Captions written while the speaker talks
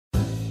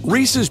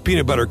Reese's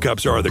peanut butter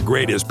cups are the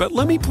greatest, but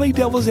let me play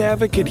devil's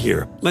advocate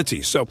here. Let's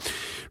see. So,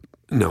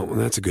 no,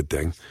 that's a good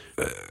thing.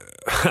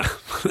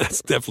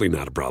 That's definitely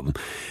not a problem.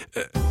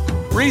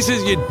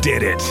 Reese's, you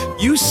did it.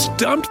 You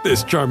stumped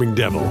this charming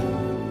devil.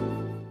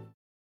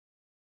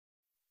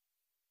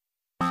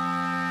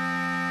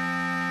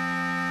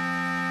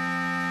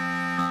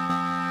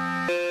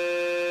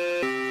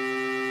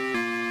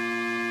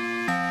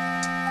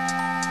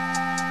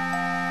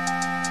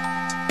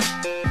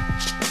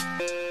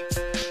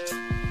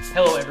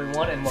 Hello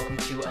everyone and welcome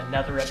to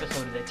another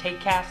episode of the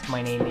TakeCast.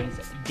 My name is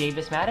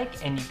Davis Maddock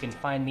and you can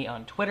find me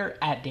on Twitter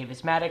at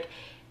Davis Maddock.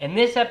 In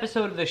this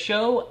episode of the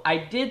show, I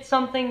did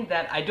something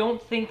that I don't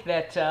think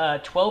that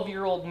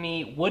 12-year-old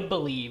me would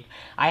believe.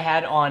 I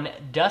had on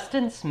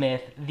Dustin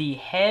Smith, the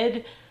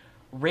head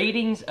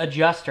ratings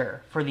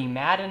adjuster for the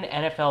Madden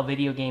NFL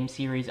video game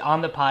series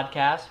on the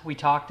podcast. We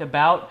talked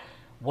about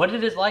what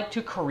it is like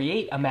to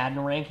create a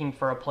Madden ranking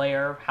for a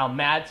player, how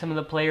mad some of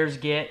the players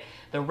get,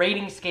 the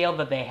rating scale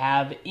that they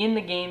have in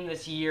the game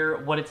this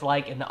year, what it's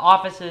like in the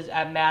offices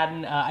at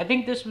Madden. I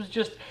think this was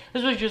just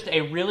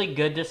a really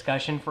good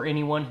discussion for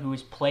anyone who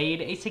has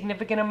played a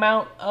significant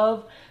amount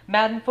of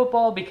Madden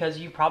football, because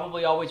you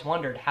probably always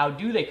wondered, how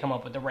do they come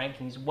up with the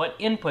rankings? What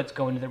inputs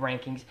go into the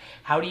rankings?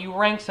 How do you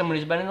rank someone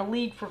who's been in the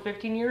league for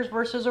 15 years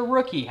versus a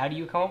rookie? How do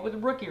you come up with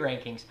rookie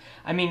rankings?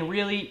 I mean,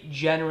 really,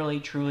 generally,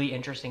 truly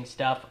interesting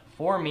stuff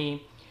for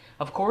me.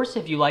 Of course,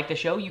 if you like the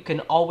show, you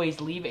can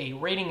always leave a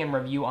rating and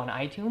review on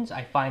iTunes.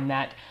 I find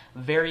that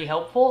very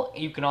helpful.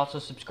 You can also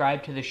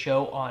subscribe to the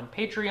show on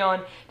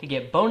Patreon to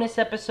get bonus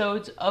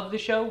episodes of the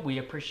show. We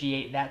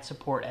appreciate that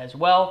support as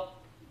well.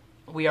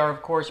 We are,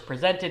 of course,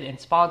 presented and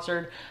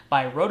sponsored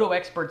by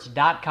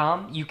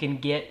RotoExperts.com. You can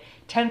get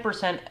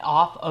 10%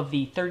 off of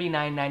the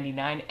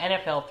 $39.99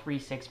 NFL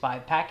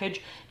 365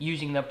 package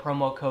using the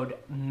promo code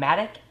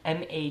MATTEK,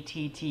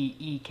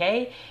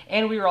 M-A-T-T-E-K.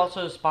 And we are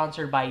also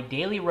sponsored by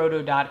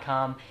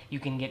DailyRoto.com. You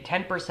can get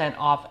 10%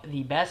 off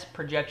the best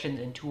projections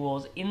and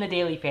tools in the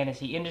daily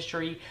fantasy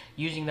industry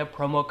using the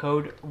promo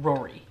code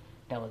RORY.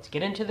 Now let's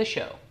get into the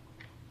show.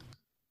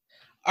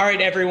 All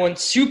right, everyone,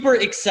 super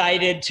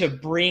excited to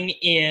bring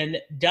in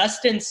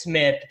Dustin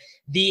Smith,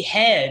 the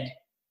head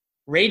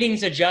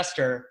ratings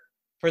adjuster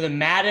for the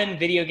Madden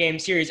video game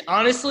series.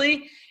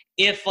 Honestly,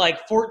 if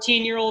like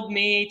 14-year-old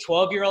me,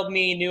 12-year-old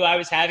me knew I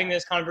was having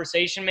this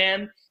conversation,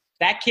 man,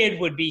 that kid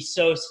would be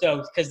so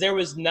stoked, because there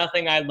was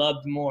nothing I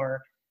loved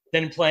more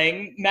than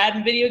playing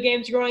Madden video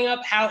games growing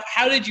up.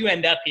 How did you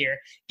end up here?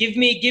 Give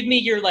me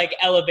your like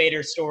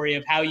elevator story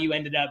of how you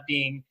ended up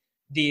being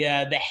the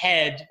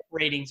head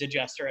ratings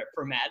adjuster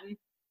for Madden.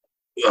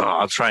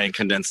 I'll try and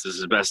condense this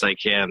as best I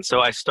can. So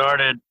I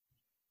started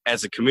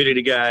as a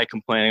community guy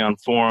complaining on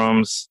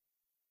forums.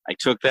 I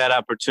took that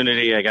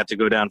opportunity. I got to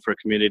go down for a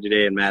community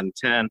day in Madden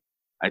 10.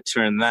 I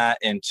turned that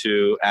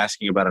into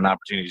asking about an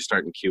opportunity to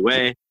start in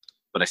QA,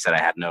 but I said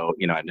I had no,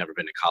 I'd never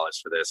been to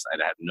college for this. I'd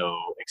had no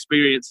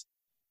experience.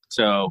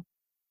 So,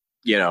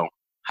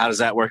 how does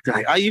that work? They're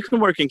like, oh, you can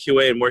work in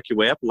QA and work your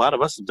way up. A lot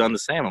of us have done the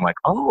same. I'm like,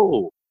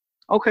 oh,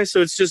 okay,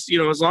 so it's just,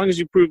 as long as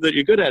you prove that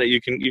you're good at it,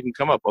 you can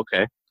come up.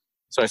 Okay.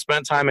 So I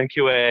spent time in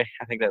QA.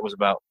 I think that was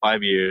about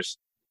 5 years.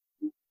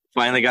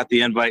 Finally got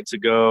the invite to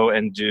go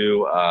and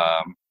do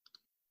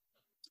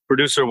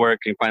producer work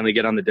and finally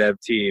get on the dev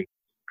team.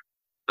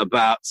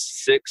 About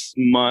 6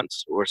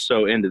 months or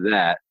so into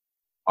that,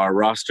 our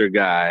roster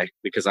guy,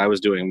 because I was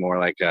doing more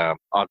like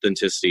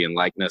authenticity and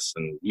likeness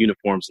and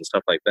uniforms and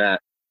stuff like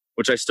that,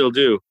 which I still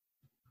do,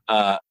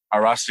 our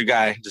roster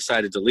guy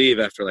decided to leave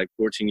after like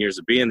 14 years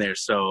of being there.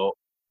 So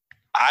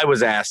I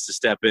was asked to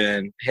step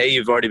in. Hey,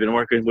 you've already been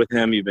working with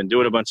him. You've been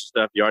doing a bunch of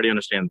stuff. You already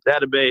understand the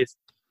database.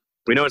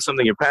 We know it's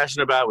something you're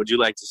passionate about. Would you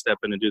like to step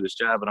in and do this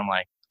job? And I'm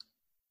like,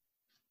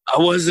 I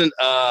wasn't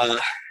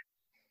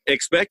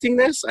expecting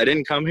this. I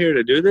didn't come here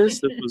to do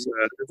this. This was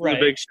Right. a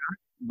big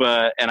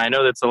shock. And I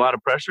know that's a lot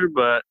of pressure,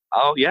 but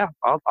I'll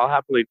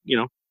happily,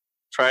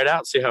 try it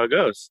out, see how it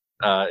goes.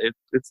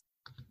 It's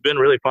been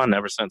really fun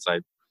ever since. I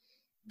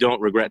don't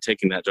regret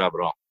taking that job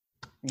at all.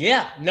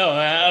 Yeah, no,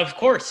 of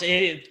course.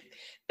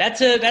 That's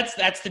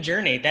the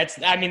journey. That's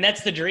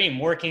the dream.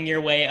 Working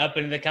your way up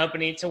into the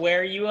company to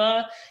where you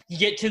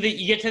get to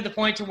the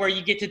point to where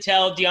you get to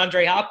tell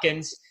DeAndre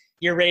Hopkins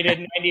you're rated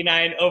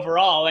 99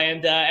 overall,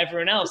 and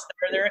everyone else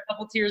they're a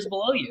couple tiers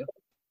below you.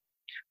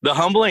 The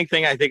humbling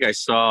thing I think I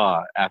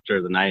saw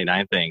after the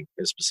 99 thing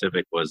in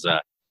specific was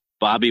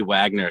Bobby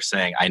Wagner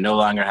saying, "I no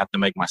longer have to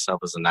make myself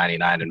as a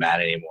 99 in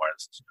Madden anymore."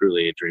 It's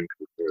truly a dream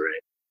come true,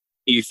 right?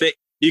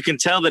 You can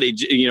tell that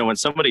when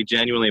somebody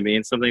genuinely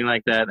means something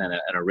like that, and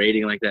a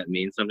rating like that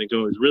means something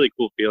to him. It's a really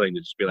cool feeling to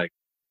just be like,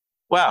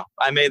 "Wow,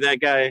 I made that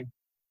guy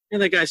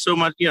so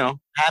much,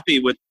 happy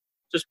with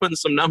just putting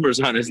some numbers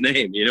on his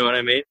name." You know what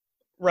I mean?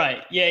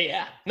 Right. Yeah,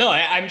 yeah. No,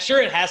 I'm sure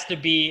it has to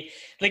be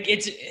like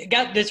it's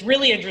got this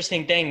really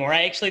interesting thing where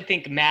I actually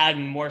think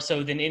Madden more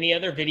so than any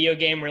other video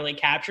game really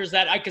captures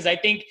that because I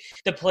think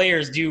the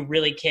players do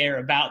really care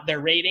about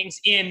their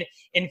ratings. In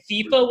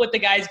FIFA, what the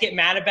guys get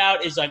mad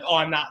about is like, oh,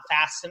 I'm not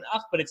fast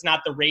enough, but it's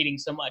not the rating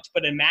so much.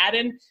 But in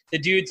Madden, the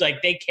dudes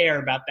like they care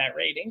about that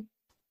rating.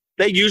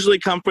 They usually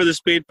come for the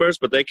speed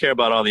first, but they care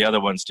about all the other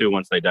ones too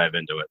once they dive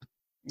into it.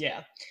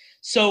 Yeah.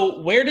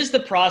 So where does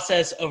the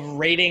process of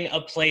rating a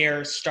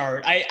player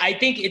start? I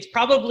think it's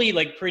probably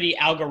like pretty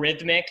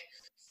algorithmic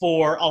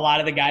for a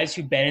lot of the guys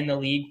who've been in the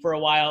league for a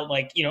while,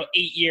 like,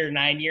 8-year,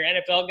 9-year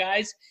NFL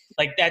guys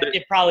like that.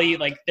 It probably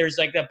like there's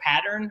like a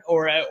pattern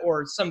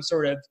or some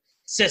sort of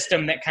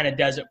system that kind of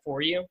does it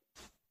for you.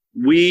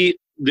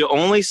 The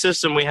only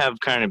system we have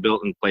kind of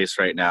built in place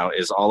right now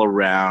is all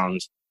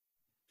around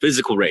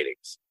physical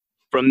ratings.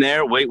 From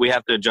there, we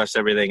have to adjust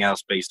everything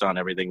else based on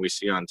everything we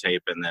see on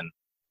tape, and then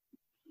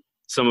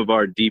some of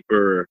our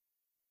deeper,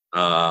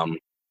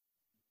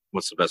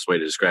 what's the best way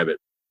to describe it?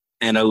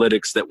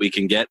 Analytics that we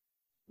can get,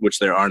 which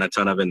there aren't a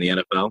ton of in the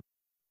NFL.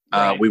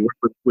 Right.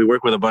 We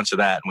work with a bunch of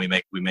that, and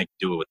we make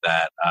do with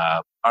that.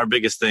 Our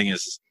biggest thing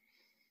is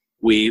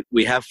we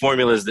have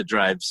formulas that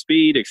drive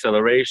speed,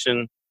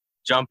 acceleration,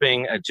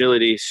 jumping,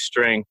 agility,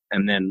 strength,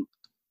 and then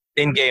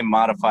in-game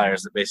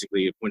modifiers that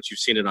basically, once you've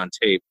seen it on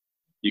tape,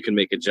 you can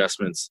make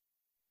adjustments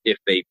if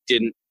they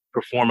didn't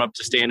perform up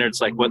to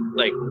standards, like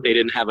they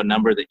didn't have a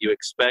number that you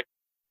expect,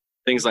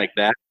 things like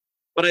that.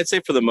 But I'd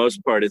say for the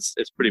most part, it's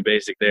pretty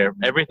basic there.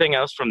 Everything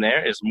else from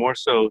there is more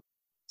so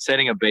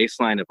setting a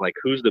baseline of like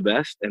who's the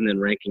best, and then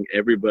ranking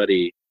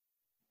everybody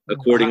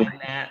accordingly.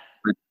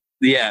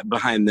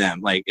 Behind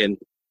them. Like, and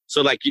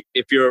so like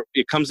if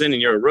it comes in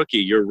and you're a rookie,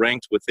 you're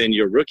ranked within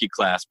your rookie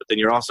class, but then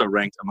you're also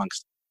ranked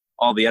amongst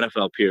all the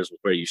NFL peers with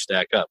where you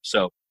stack up.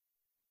 So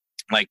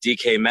like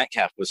DK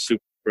Metcalf was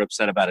super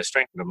upset about his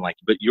strength. And I'm like,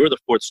 but you're the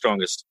 4th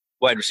strongest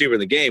wide receiver in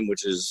the game,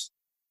 which is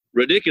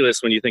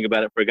ridiculous when you think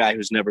about it for a guy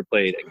who's never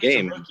played a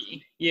game.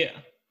 Yeah.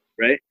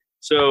 Right.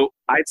 So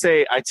I'd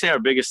say our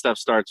biggest stuff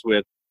starts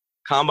with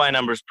combine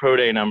numbers, pro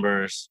day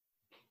numbers.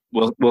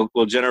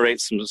 We'll generate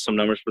some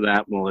numbers for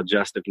that. We'll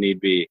adjust if need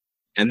be.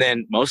 And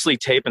then mostly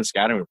tape and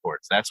scouting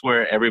reports. That's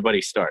where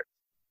everybody starts.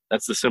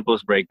 That's the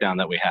simplest breakdown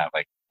that we have.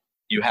 Like,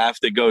 you have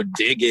to go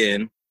dig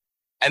in.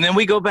 And then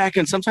we go back,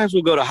 and sometimes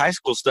we'll go to high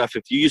school stuff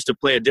if you used to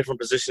play a different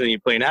position than you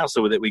play now,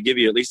 so that we give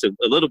you at least a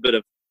little bit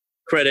of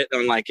credit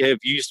on, like, hey, if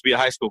you used to be a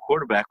high school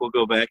quarterback, we'll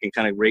go back and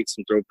kind of rate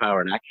some throw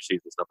power and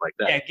accuracies and stuff like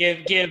that. Yeah,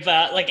 give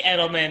like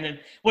Edelman. And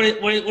what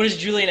is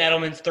Julian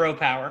Edelman's throw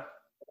power?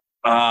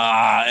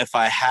 If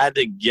I had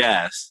to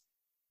guess,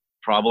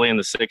 probably in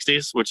the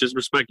 60s, which is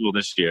respectable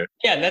this year.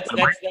 Yeah, that's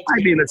might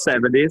be in the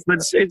 70s, but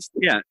it's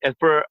yeah. And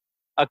for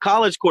a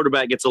college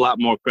quarterback, gets a lot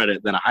more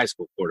credit than a high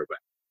school quarterback.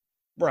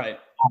 Right.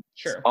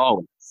 Sure.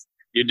 Oh,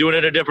 you're doing it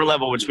at a different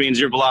level, which means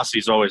your velocity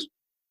is always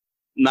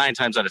 9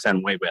 times out of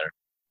 10 way better.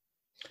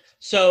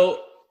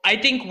 So I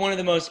think one of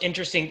the most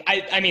interesting,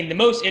 the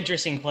most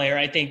interesting player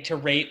I think to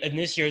rate in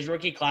this year's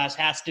rookie class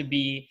has to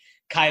be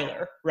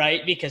Kyler,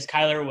 right? Because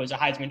Kyler was a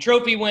Heisman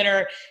Trophy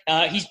winner.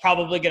 He's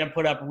probably going to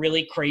put up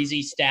really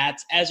crazy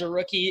stats as a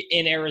rookie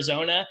in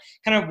Arizona.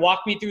 Kind of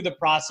walk me through the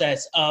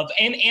process of,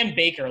 and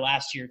Baker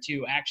last year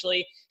too,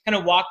 actually. Kind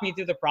of walk me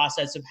through the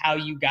process of how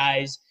you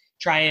guys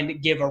try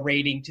and give a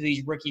rating to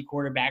these rookie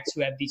quarterbacks who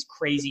have these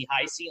crazy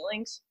high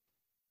ceilings.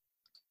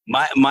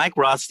 Mike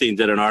Rothstein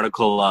did an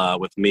article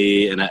with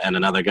me and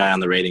another guy on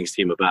the ratings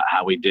team about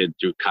how we did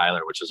through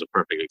Kyler, which is a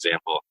perfect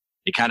example.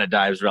 He kind of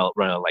dives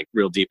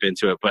real deep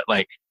into it. But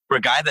like for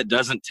a guy that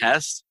doesn't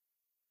test,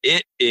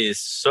 it is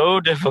so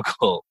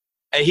difficult.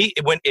 And he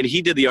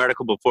did the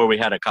article before we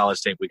had a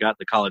college tape. We got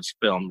the college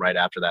film right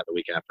after that, the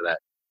week after that,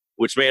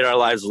 which made our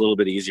lives a little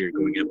bit easier,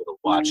 going able to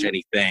watch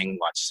anything,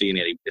 see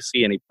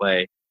any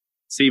play,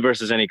 see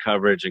versus any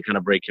coverage, and kind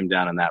of break him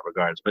down in that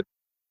regards. But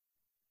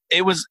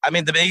it was,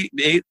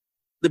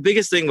 the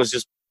biggest thing was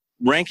just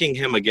ranking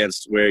him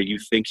against where you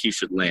think he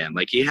should land.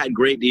 Like, he had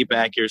great deep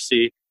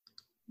accuracy.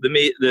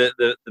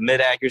 The mid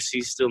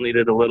accuracy still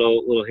needed a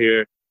little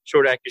here.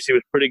 Short accuracy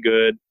was pretty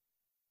good.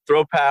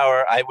 Throw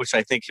power, which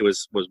I think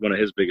was one of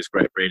his biggest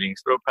gripe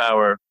ratings. Throw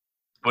power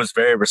was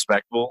very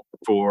respectable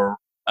for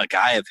a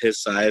guy of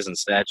his size and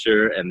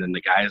stature, and then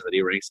the guys that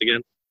he ranks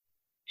against.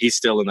 He's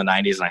still in the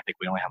 90s, and I think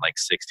we only had like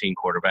 16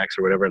 quarterbacks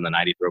or whatever in the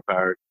 90 throw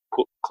power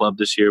club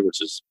this year,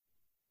 which is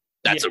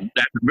that's a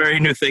very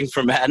new thing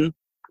for Madden.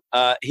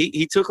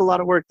 He took a lot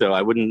of work, though.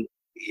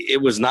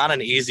 It was not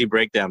an easy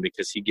breakdown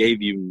because he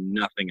gave you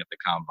nothing at the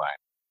combine,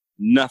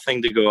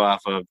 nothing to go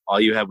off of.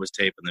 All you had was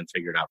tape, and then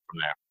figure it out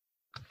from there.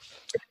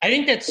 I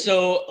think that's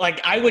so,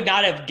 I would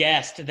not have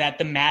guessed that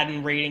the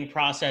Madden rating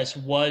process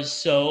was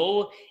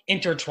so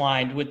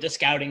intertwined with the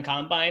scouting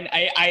combine.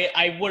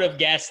 I would have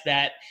guessed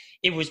that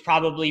it was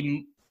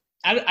probably,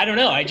 I don't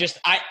know.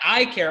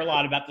 I care a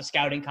lot about the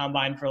scouting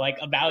combine for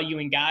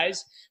evaluating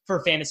guys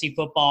for fantasy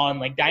football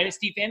and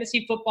dynasty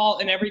fantasy football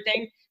and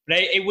everything. But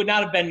it would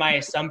not have been my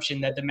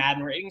assumption that the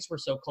Madden ratings were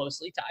so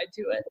closely tied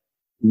to it.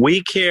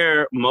 We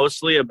care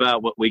mostly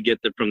about what we get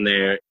from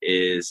there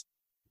is,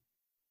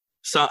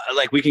 so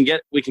like we can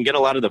get a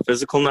lot of the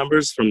physical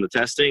numbers from the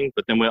testing,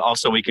 but then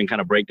we can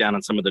kind of break down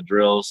on some of the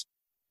drills.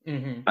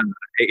 Mm-hmm.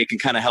 It can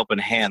kind of help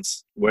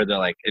enhance where the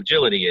like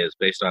agility is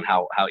based on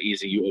how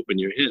easy you open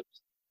your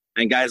hips.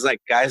 And guys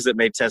that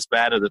may test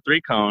bad at the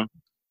 3-cone,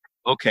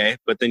 okay,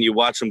 but then you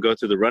watch them go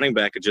through the running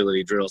back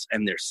agility drills,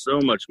 and they're so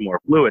much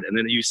more fluid. And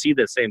then you see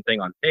the same thing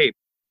on tape.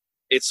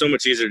 It's so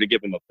much easier to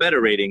give them a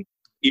better rating,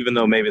 even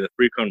though maybe the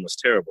 3-cone was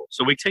terrible.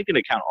 So we take into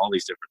account all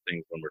these different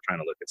things when we're trying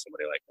to look at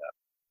somebody like that.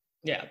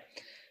 Yeah.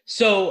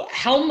 So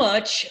how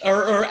much,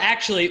 or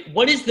actually,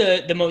 what is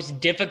the most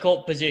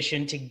difficult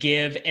position to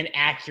give an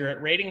accurate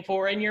rating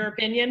for, in your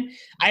opinion?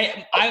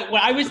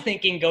 What I was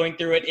thinking going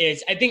through it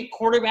is, I think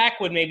quarterback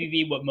would maybe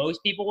be what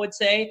most people would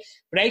say,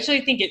 but I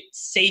actually think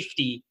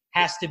safety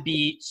has to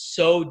be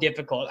so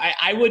difficult.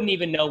 I wouldn't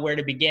even know where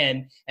to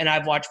begin, and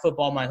I've watched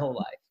football my whole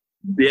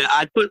life. Yeah,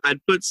 I'd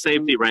put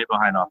safety right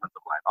behind offensive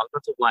line.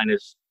 Offensive line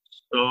is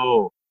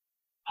so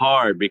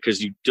hard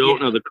because you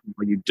don't know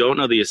you don't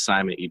know the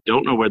assignment, you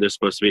don't know where they're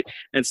supposed to be,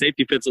 and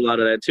safety fits a lot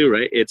of that too,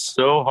 right? It's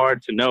so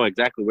hard to know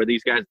exactly where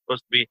these guys are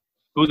supposed to be,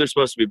 who they're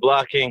supposed to be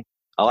blocking.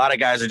 A lot of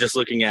guys are just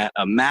looking at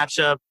a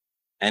matchup,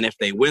 and if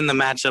they win the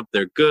matchup,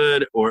 they're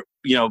good, or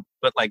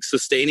but like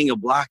sustaining a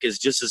block is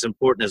just as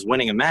important as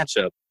winning a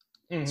matchup.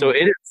 Mm-hmm. So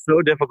it is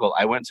so difficult.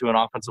 I went to an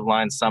offensive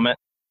line summit.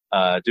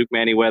 Duke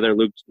Manyweather,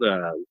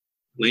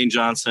 Lane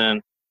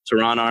Johnson,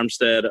 Teron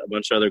Armstead, a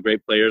bunch of other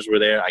great players were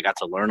there. I got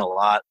to learn a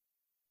lot.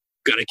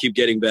 Got to keep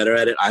getting better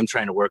at it. I'm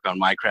trying to work on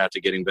my craft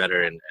of getting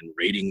better and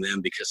rating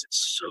them because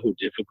it's so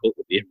difficult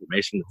with the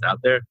information that's out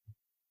there.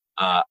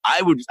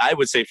 I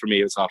would say for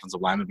me it's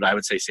offensive lineman, but I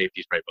would say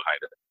safety's right behind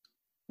it.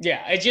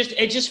 Yeah,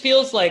 it just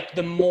feels like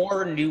the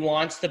more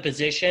nuanced the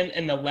position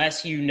and the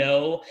less you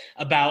know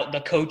about the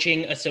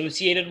coaching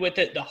associated with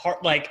it, the hard,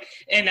 like,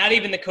 and not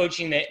even the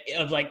coaching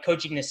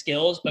coaching the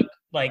skills, but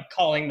like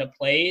calling the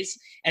plays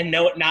and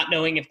not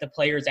knowing if the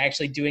player is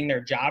actually doing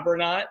their job or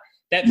not.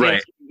 That feels like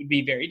it would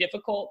be very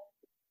difficult.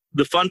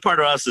 The fun part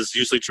of us is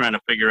usually trying to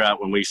figure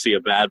out when we see a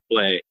bad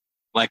play,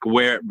 like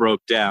where it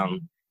broke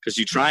down, because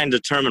you try and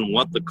determine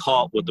what the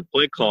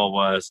play call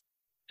was,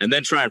 and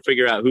then try and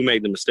figure out who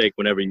made the mistake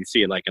whenever you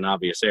see like an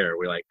obvious error.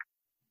 We're like,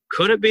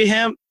 could it be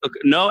him?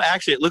 No,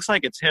 actually, it looks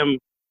like it's him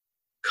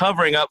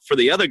covering up for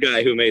the other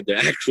guy who made the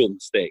actual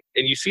mistake.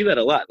 And you see that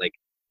a lot. Like,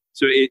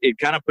 so it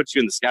kind of puts you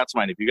in the scout's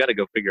mind if you got to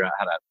go figure out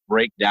how to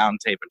break down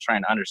tape and try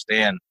and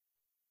understand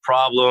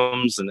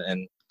problems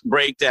and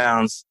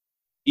breakdowns,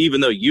 even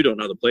though you don't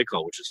know the play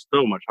call, which is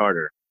so much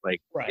harder.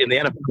 Like in the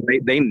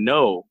NFL, they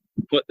know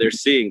what they're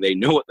seeing. They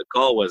know what the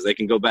call was. They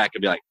can go back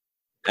and be like,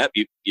 yep,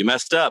 you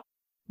messed up.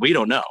 We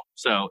don't know.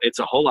 So it's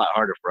a whole lot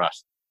harder for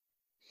us.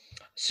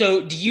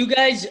 So do you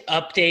guys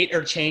update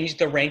or change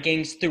the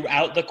rankings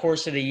throughout the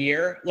course of the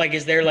year? Like,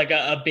 is there like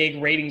a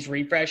big ratings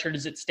refresh, or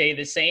does it stay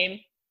the same?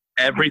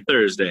 Every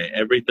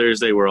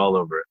Thursday we're all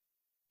over it.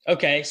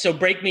 Okay. So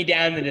break me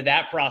down into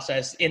that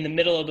process in the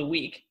middle of the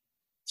week.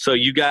 So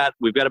we've got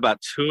about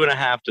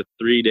 2.5 to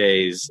 3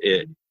 days,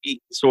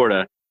 sort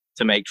of,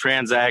 to make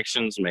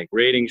transactions, make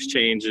ratings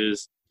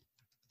changes,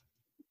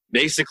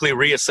 basically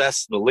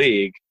reassess the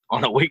league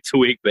on a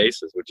week-to-week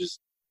basis, which is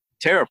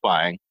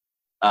terrifying.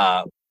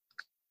 I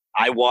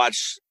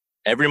watch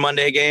every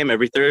Monday game,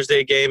 every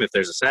Thursday game. If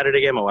there's a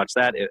Saturday game, I watch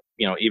that.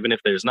 Even if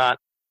there's not,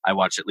 I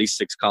watch at least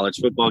 6 college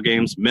football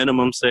games,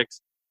 minimum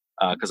 6,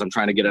 because I'm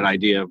trying to get an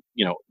idea of,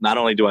 not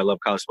only do I love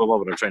college football,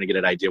 but I'm trying to get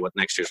an idea what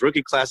next year's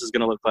rookie class is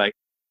going to look like.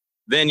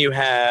 Then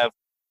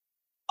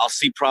I'll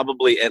see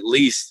probably at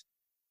least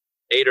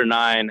 8 or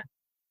 9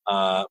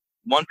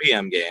 1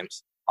 p.m.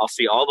 games. I'll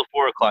see all the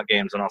 4 o'clock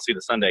games, and I'll see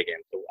the Sunday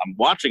games. So I'm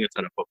watching a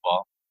ton of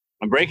football.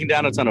 I'm breaking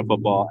down a ton of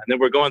football, and then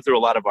we're going through a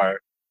lot of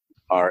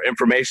our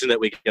information that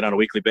we get on a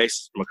weekly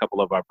basis from a couple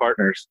of our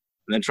partners,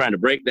 and then trying to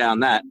break down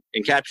that,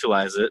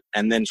 encapsulate it,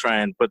 and then try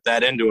and put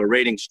that into a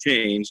ratings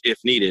change if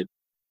needed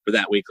for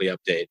that weekly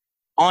update.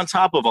 On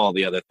top of all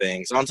the other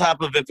things, on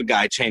top of if a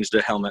guy changed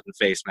a helmet and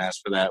face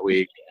mask for that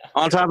week,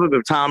 on top of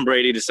if Tom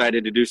Brady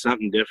decided to do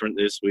something different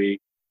this week,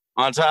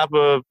 on top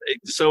of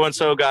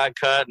so-and-so got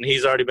cut and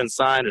he's already been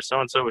signed, or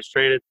so-and-so was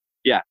traded.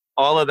 Yeah,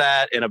 all of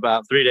that in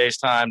about 3 days'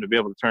 time to be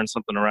able to turn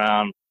something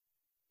around.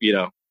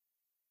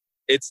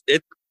 It's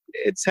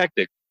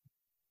hectic.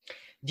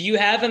 Do you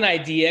have an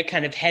idea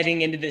kind of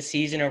heading into the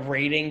season of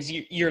ratings?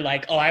 You're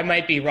like, oh, I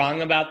might be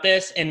wrong about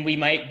this, and we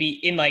might be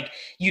in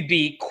you'd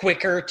be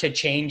quicker to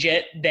change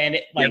it than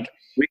it like.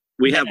 Yeah,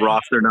 we have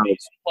roster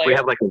notes. We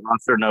have like a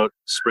roster note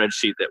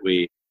spreadsheet that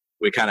we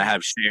kind of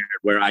have shared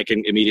where I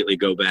can immediately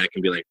go back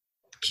and be like,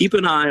 keep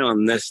an eye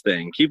on this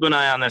thing. Keep an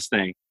eye on this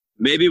thing.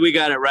 Maybe we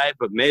got it right,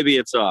 but maybe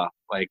it's off.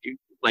 Like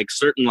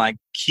certain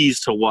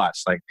keys to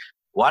watch. Like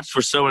watch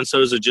for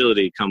so-and-so's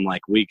agility come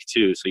week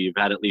 2. So you've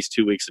had at least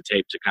 2 weeks of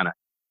tape to kind of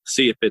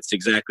see if it's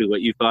exactly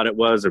what you thought it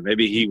was, or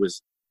maybe he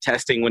was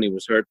testing when he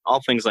was hurt, all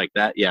things like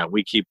that. Yeah,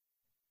 we keep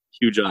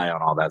huge eye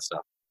on all that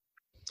stuff.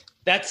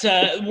 That's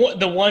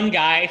the one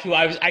guy who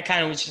I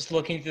kind of was just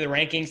looking through the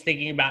rankings,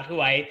 thinking about who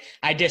I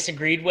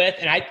disagreed with,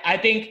 and I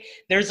think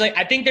there's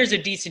a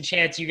decent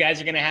chance you guys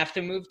are going to have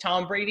to move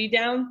Tom Brady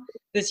down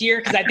this year,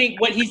 because I think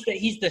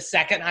he's the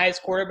second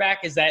highest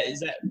quarterback. Is that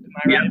am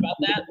I right about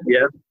that?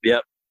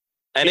 Yep.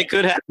 And it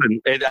could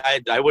happen.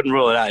 I wouldn't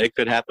rule it out. It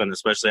could happen,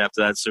 especially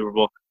after that Super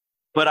Bowl.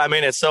 But I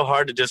mean, it's so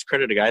hard to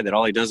discredit a guy that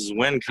all he does is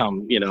win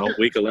come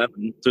week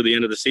 11 through the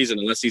end of the season,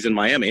 unless he's in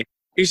Miami.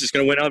 He's just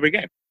going to win every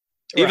game.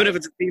 Right. Even if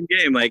it's a team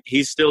game, like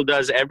he still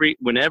does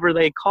whenever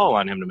they call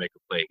on him to make a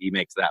play, he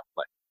makes that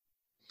play.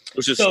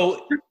 Which is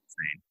so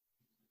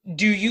insane.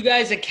 Do you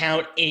guys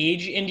account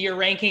age into your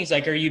rankings?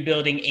 Like, are you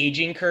building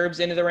aging curves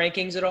into the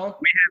rankings at all? We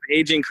have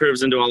aging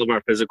curves into all of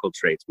our physical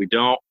traits. We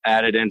don't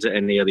add it into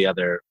any of the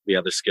other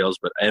skills,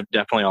 but I have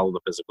definitely all of the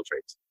physical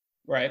traits.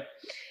 Right.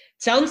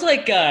 Sounds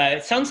like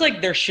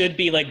there should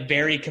be like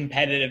very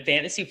competitive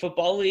fantasy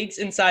football leagues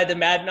inside the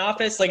Madden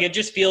office. Like, it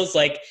just feels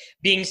like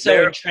being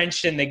so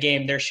entrenched in the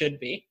game, there should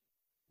be.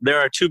 There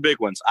are two big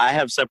ones. I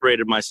have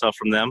separated myself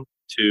from them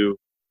to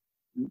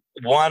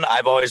one,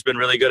 I've always been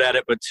really good at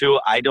it, but two,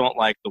 I don't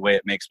like the way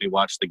it makes me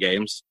watch the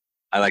games.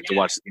 I like to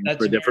watch the games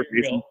for a different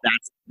reason.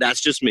 That's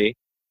just me.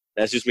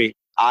 That's just me.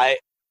 I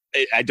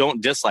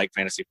don't dislike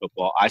fantasy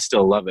football. I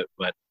still love it,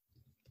 but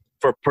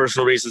for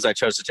personal reasons, I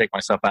chose to take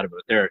myself out of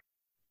it. There are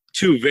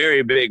two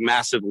very big,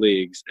 massive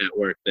leagues at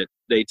work that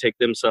they take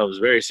themselves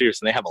very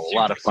serious, and they have a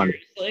lot of fun.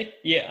 Seriously?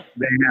 Yeah.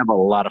 They have a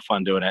lot of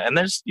fun doing it. And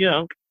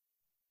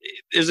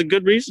there's a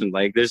good reason.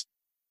 Like, there's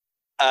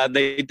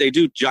they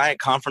do giant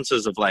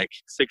conferences of like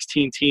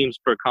 16 teams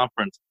per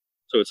conference.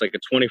 So it's like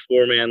a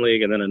 24-man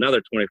league and then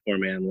another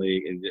 24-man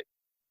league. And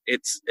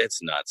it's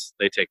nuts.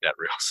 They take that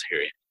real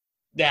serious.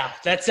 Yeah,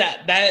 that's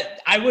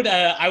that I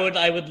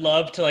would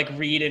love to like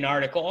read an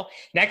article.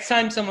 Next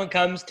time someone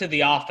comes to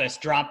the office,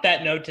 drop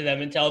that note to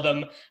them and tell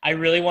them I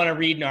really want to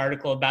read an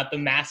article about the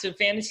massive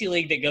fantasy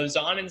league that goes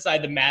on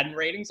inside the Madden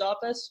ratings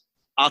office.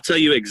 I'll tell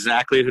you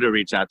exactly who to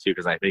reach out to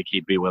because I think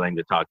he'd be willing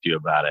to talk to you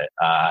about it.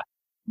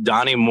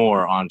 Donnie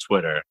Moore on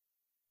Twitter.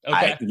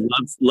 Okay.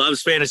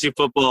 Loves fantasy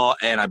football,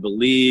 and I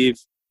believe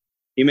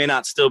he may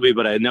not still be,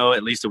 but I know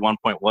at least at one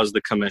point was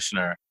the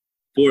commissioner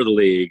for the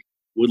league.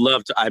 Would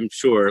love to, I'm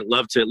sure,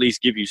 at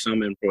least give you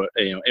some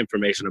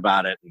information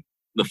about it and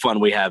the fun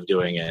we have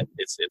doing it.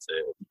 It's a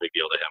big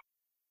deal to him.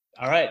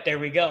 All right, there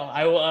we go.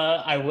 I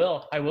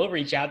will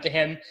reach out to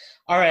him.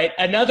 All right,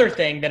 another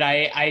thing that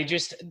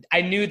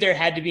I knew there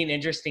had to be an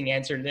interesting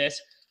answer to this.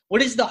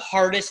 What is the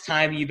hardest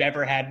time you've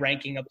ever had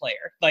ranking a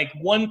player? Like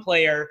one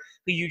player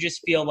who you just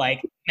feel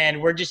like,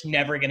 man, we're just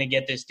never going to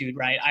get this dude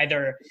right.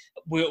 Either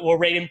we'll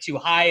rate him too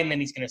high and then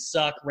he's going to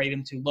suck, rate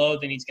him too low,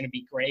 then he's going to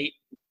be great.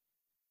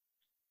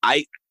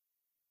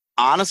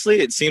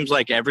 Honestly, it seems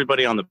like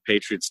everybody on the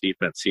Patriots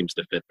defense seems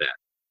to fit that.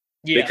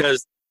 Yeah.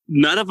 Because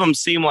none of them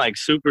seem like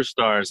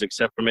superstars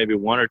except for maybe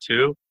one or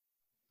two.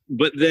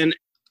 But then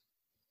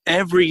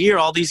every year,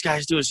 all these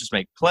guys do is just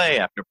make play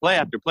after play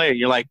after play. And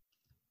you're like,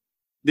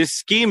 this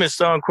scheme is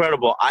so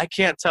incredible. I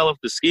can't tell if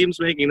the scheme's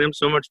making them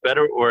so much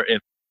better or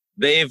if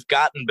they've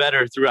gotten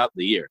better throughout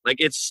the year. Like,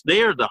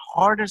 they are the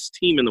hardest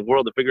team in the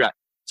world to figure out.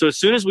 So as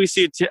soon as we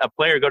see a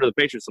player go to the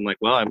Patriots, I'm like,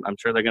 well, I'm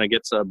sure they're going to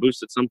get a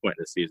boost at some point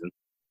this season.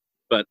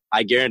 But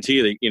I guarantee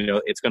you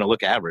that, it's going to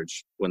look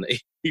average when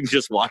you're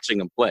just watching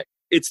them play.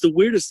 It's the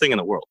weirdest thing in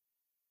the world.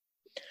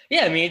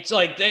 Yeah, I mean, it's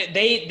like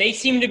they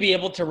seem to be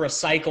able to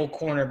recycle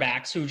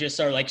cornerbacks who just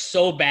are like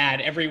so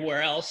bad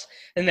everywhere else,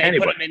 and then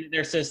put them into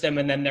their system,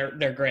 and then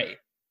they're great.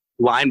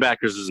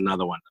 Linebackers is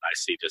another one that I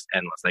see just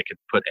endless. They could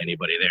put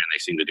anybody there, and they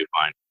seem to do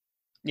fine.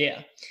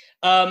 Yeah.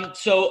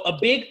 So a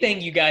big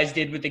thing you guys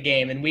did with the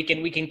game, and we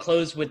can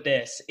close with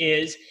this,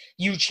 is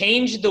you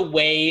changed the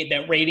way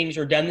that ratings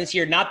were done this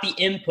year, not the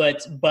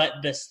inputs, but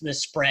the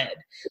spread.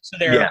 So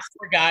there are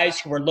 4 guys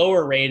who were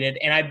lower rated,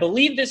 and I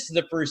believe this is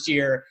the first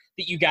year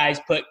that you guys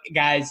put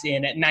guys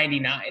in at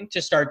 99 to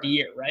start the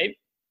year, right?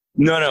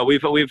 No,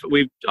 we've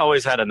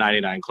always had a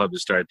 99 club to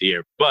start the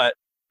year, but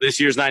this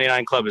year's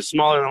 99 club is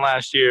smaller than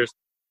last year's.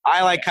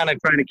 I like kind of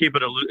trying to keep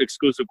it an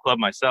exclusive club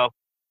myself.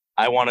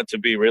 I want it to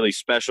be really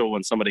special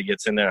when somebody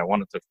gets in there. I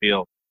want it to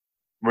feel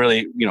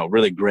really,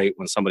 really great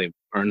when somebody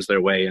earns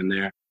their way in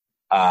there.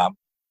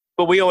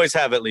 But we always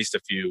have at least a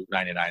few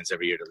 99s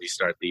every year to at least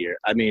start the year.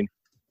 I mean,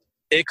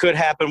 it could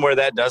happen where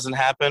that doesn't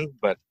happen,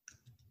 but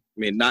I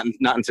mean, not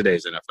in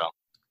today's NFL.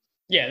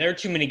 Yeah, there are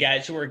too many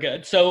guys who are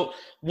good. So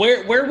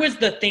where was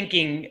the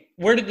thinking?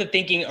 Where did the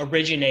thinking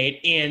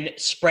originate in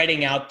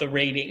spreading out the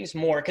ratings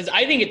more? Because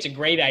I think it's a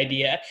great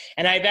idea,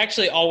 and I've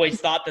actually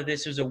always thought that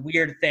this was a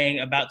weird thing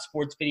about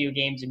sports video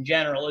games in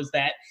general, is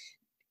that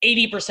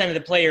 80% of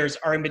the players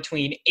are in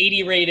between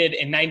 80 rated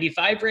and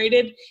 95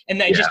 rated,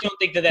 and I just don't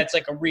think that that's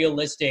like a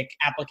realistic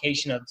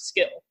application of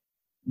skill.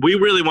 We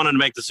really wanted to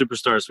make the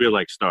superstars feel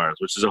like stars,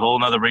 which is a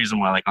whole other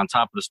reason why, like, on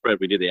top of the spread,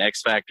 we did the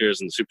X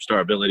factors and the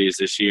superstar abilities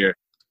this year.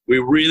 We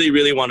really,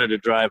 really wanted to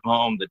drive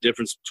home the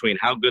difference between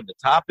how good the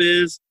top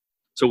is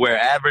to where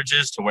average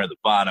is to where the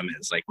bottom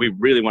is. Like, we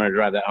really want to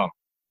drive that home.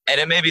 And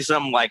it may be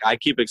something like I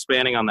keep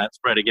expanding on that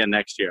spread again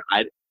next year.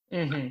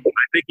 Mm-hmm.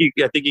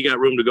 I think you got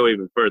room to go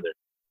even further.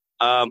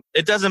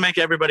 It doesn't make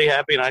everybody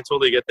happy, and I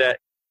totally get that.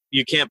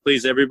 You can't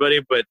please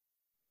everybody, but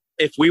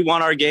if we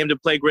want our game to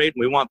play great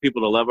and we want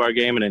people to love our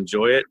game and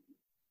enjoy it,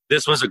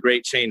 this was a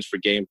great change for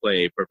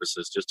gameplay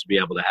purposes, just to be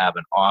able to have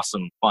an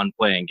awesome, fun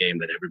playing game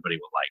that everybody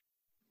will like.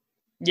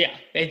 Yeah,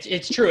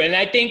 it's true. And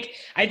I think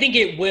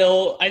it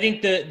will. I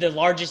think the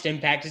largest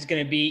impact is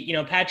going to be,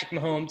 Patrick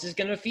Mahomes is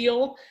going to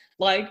feel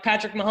like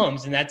Patrick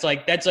Mahomes. And that's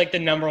like the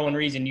number one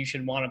reason you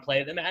should want to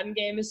play the Madden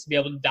game, is to be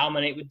able to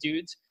dominate with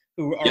dudes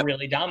who are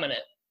really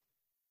dominant.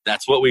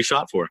 That's what we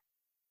shot for.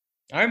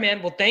 All right,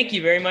 man. Well, thank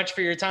you very much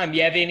for your time. Do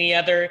you have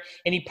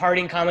any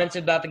parting comments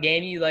about the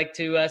game you'd like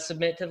to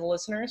submit to the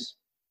listeners?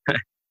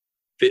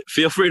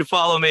 Feel free to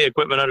follow me,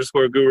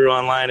 equipment_guru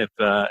online, if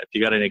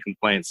you got any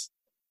complaints.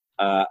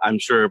 I'm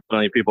sure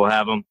plenty of people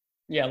have them.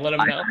 Yeah, let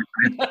them know.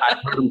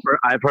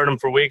 I've heard them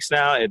for weeks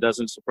now. It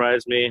doesn't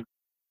surprise me.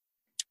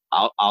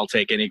 I'll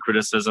take any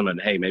criticism, and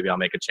hey, maybe I'll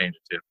make a change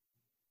or two.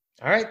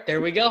 All right,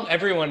 there we go.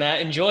 Everyone,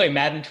 enjoy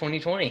Madden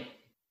 2020.